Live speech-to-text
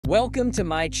Welcome to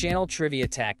my channel Trivia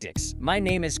Tactics. My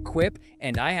name is Quip,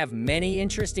 and I have many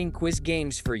interesting quiz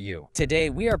games for you. Today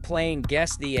we are playing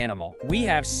Guess the Animal. We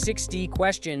have 60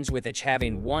 questions with each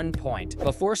having 1 point.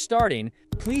 Before starting,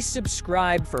 please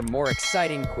subscribe for more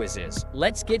exciting quizzes.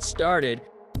 Let's get started.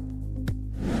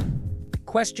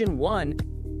 Question 1.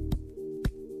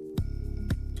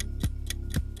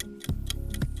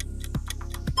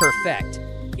 Perfect.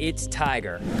 It's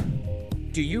tiger.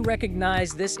 Do you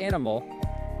recognize this animal?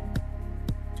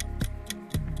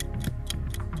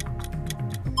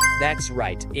 That's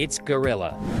right, it's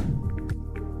gorilla.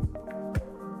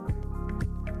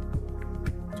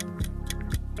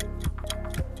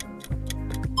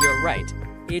 You're right,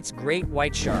 it's great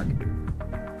white shark.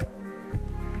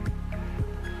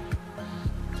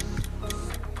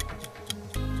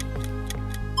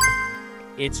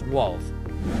 It's wolf.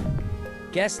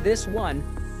 Guess this one.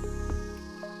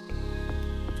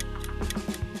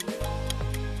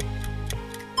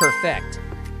 Perfect.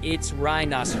 It's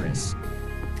rhinoceros.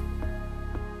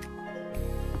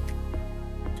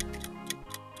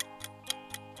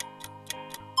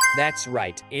 That's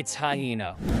right, it's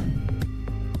hyena.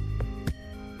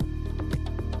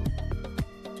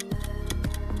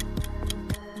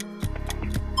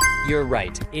 You're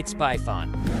right, it's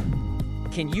python.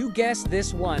 Can you guess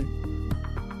this one?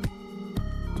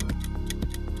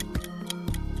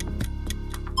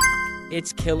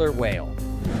 It's killer whale.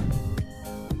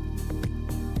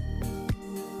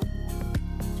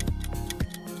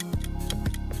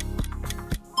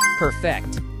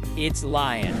 Perfect. It's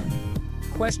lion.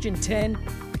 Question 10.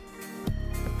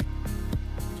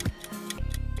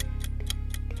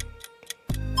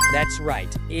 That's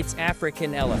right, it's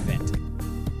African elephant.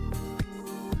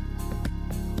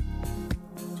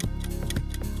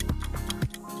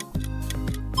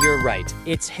 You're right,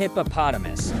 it's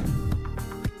hippopotamus.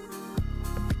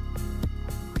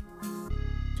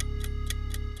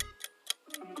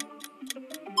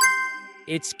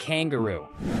 It's kangaroo.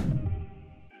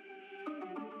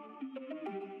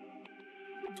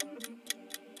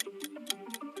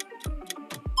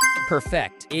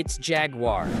 Perfect, it's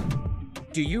jaguar.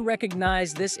 Do you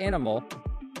recognize this animal?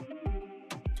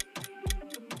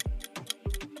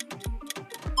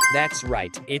 That's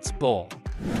right, it's bull.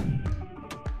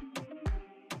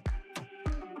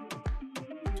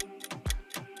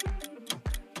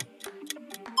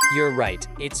 You're right,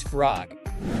 it's frog.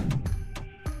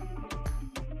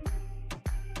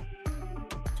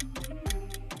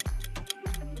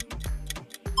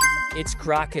 It's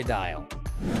crocodile.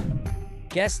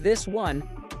 Guess this one.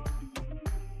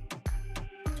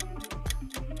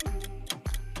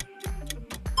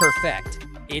 Perfect.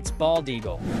 It's bald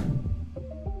eagle.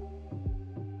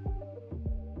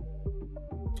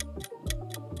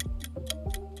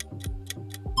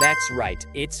 That's right,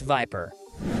 it's viper.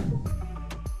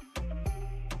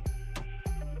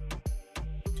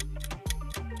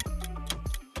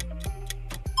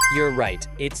 You're right,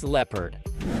 it's leopard.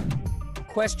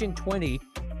 Question 20.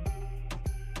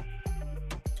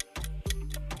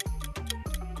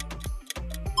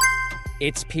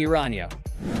 It's piranha.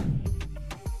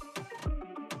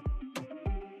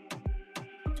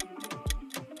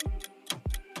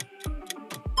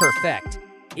 Perfect.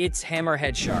 It's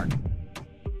hammerhead shark.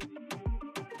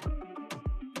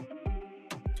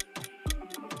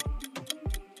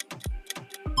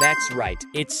 That's right,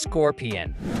 it's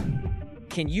scorpion.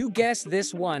 Can you guess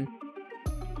this one?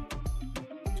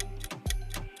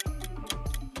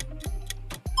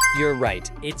 You're right,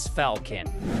 it's falcon.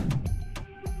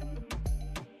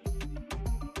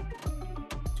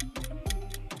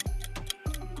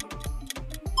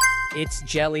 It's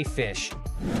jellyfish.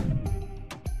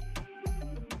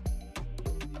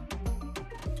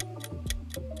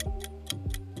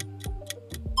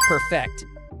 Perfect.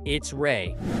 It's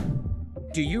ray.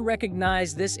 Do you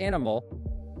recognize this animal?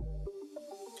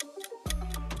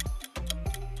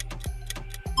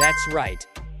 That's right.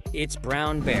 It's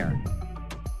brown bear.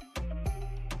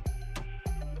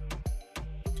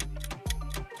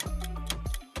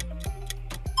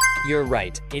 You're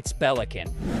right, it's pelican.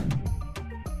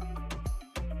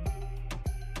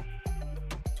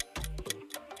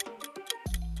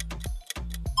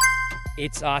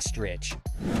 It's ostrich.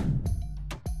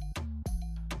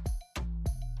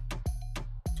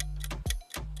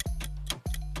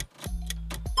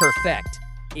 Perfect.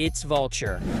 It's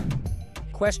vulture.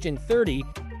 Question 30.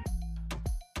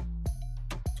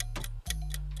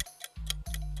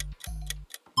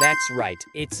 That's right,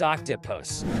 it's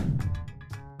octopus.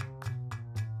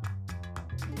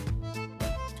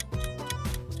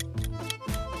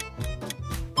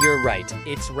 You're right,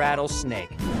 it's rattlesnake.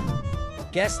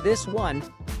 Guess this one.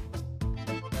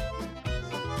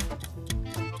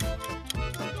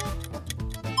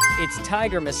 It's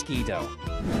tiger mosquito.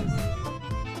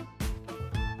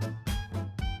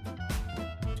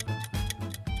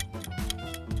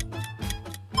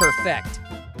 Perfect.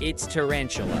 It's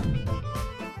tarantula.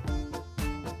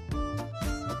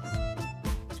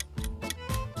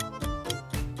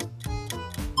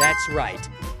 That's right.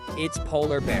 It's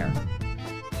polar bear.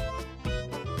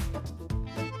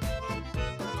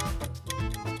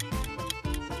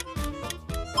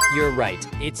 You're right.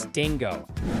 It's dingo.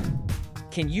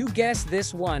 Can you guess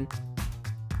this one?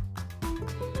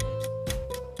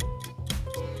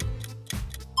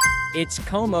 It's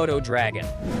Komodo dragon.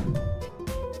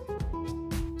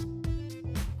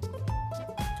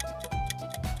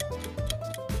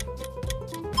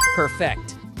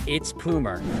 Perfect. It's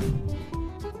puma.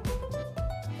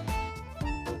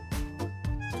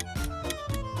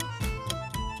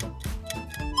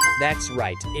 That's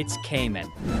right. It's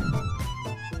caiman.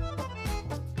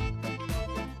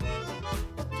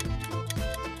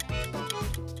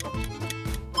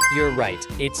 You're right.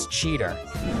 It's cheetah.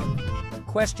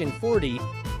 Question 40.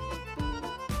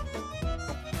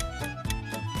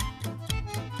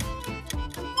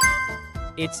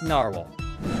 It's narwhal.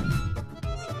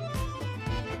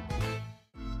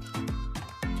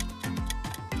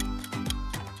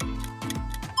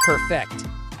 Perfect.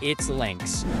 It's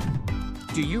lynx.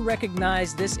 Do you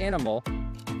recognize this animal?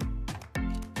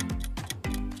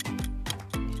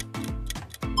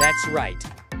 That's right.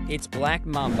 It's black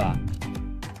mamba.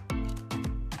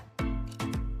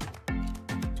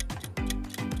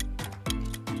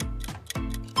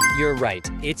 You're right.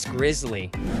 It's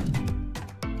grizzly.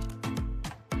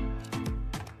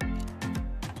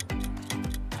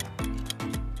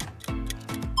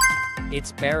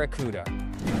 It's barracuda.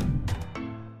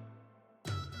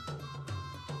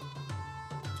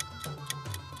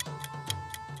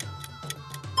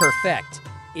 Perfect.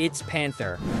 It's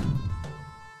panther.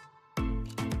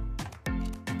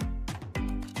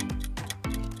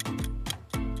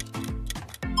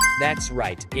 That's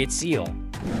right. It's eel.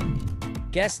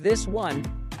 Guess this one.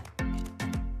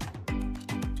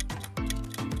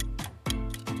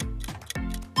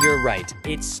 You're right.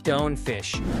 It's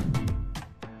stonefish.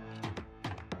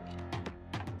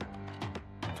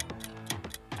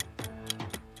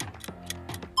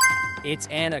 It's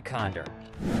anaconda.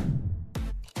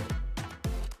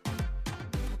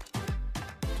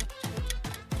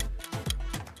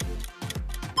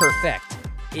 Perfect.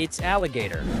 It's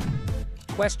alligator.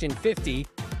 Question 50.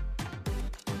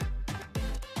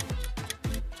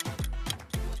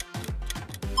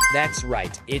 That's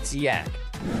right, it's yak.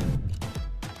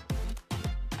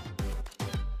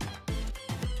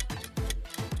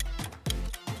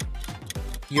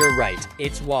 You're right,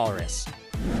 it's walrus.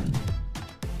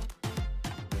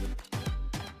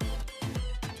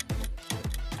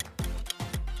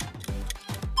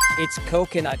 It's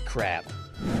coconut crab.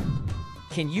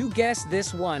 Can you guess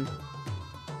this one?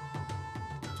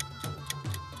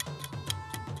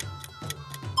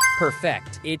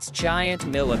 Perfect, it's giant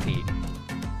millipede.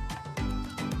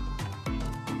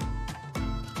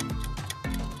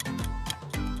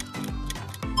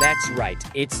 That's right,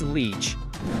 it's leech.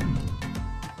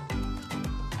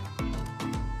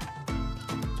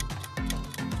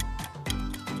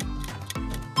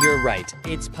 You're right,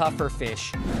 it's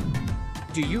pufferfish.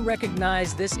 Do you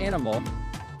recognize this animal?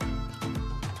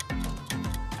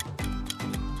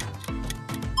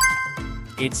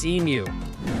 It's emu.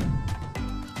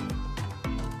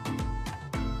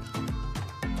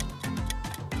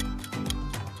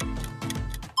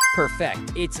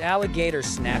 Perfect, it's alligator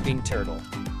snapping turtle.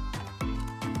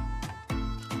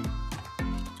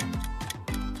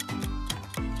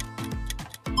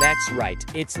 That's right,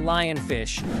 it's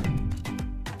lionfish.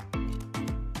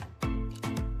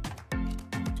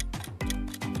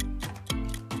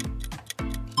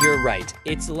 You're right,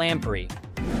 it's lamprey.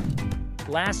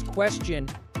 Last question.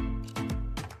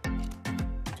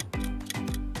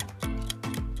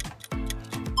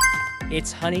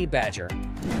 It's honey badger.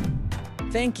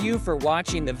 Thank you for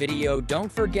watching the video.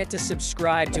 Don't forget to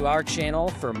subscribe to our channel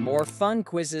for more fun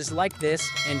quizzes like this,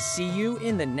 and see you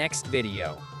in the next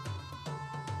video.